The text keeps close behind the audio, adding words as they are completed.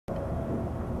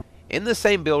In the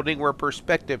same building where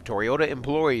prospective Toyota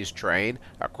employees train,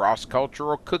 a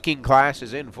cross-cultural cooking class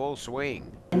is in full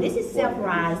swing. And this is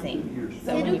self-rising.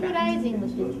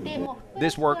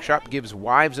 This workshop gives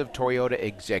wives of Toyota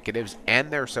executives and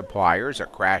their suppliers a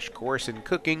crash course in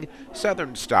cooking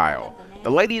Southern style. The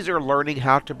ladies are learning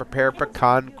how to prepare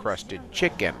pecan-crusted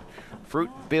chicken,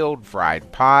 fruit-filled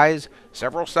fried pies,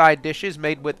 several side dishes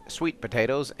made with sweet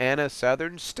potatoes, and a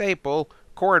Southern staple,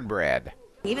 cornbread.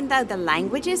 Even though the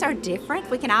languages are different,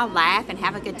 we can all laugh and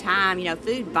have a good time. You know,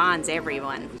 food bonds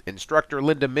everyone. Instructor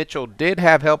Linda Mitchell did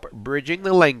have help bridging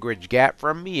the language gap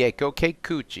from Mieko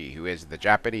Keikuchi, who is the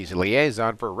Japanese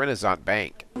liaison for Renaissance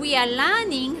Bank. We are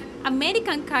learning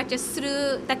American culture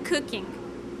through the cooking.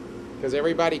 Because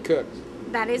everybody cooks,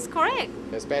 That is correct.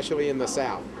 especially in the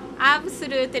South.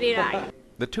 Absolutely right.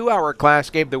 The 2-hour class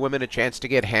gave the women a chance to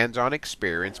get hands-on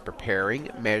experience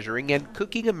preparing, measuring, and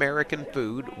cooking American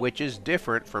food, which is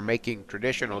different from making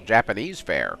traditional Japanese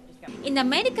fare. In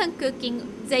American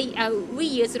cooking, we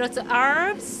use lots of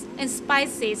herbs and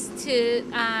spices to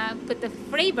put the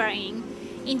flavor in.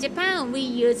 In Japan, we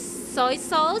use soy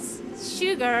sauce,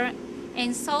 sugar,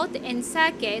 and salt and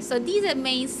sake. So these are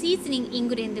main seasoning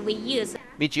ingredients we use.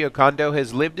 Michio Kondo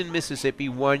has lived in Mississippi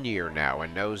 1 year now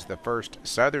and knows the first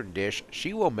Southern dish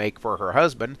she will make for her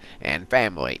husband and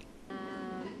family.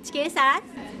 Chicken salad?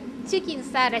 Chicken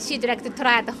salad she'd like to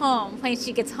try at home when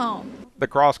she gets home. The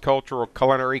cross-cultural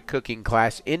culinary cooking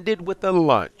class ended with a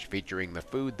lunch featuring the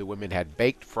food the women had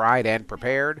baked, fried, and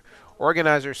prepared.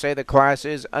 Organizers say the class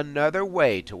is another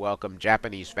way to welcome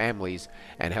Japanese families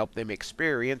and help them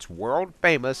experience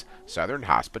world-famous Southern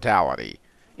hospitality.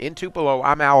 In Tupelo,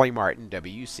 I'm Allie Martin,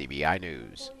 WCBI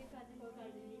News.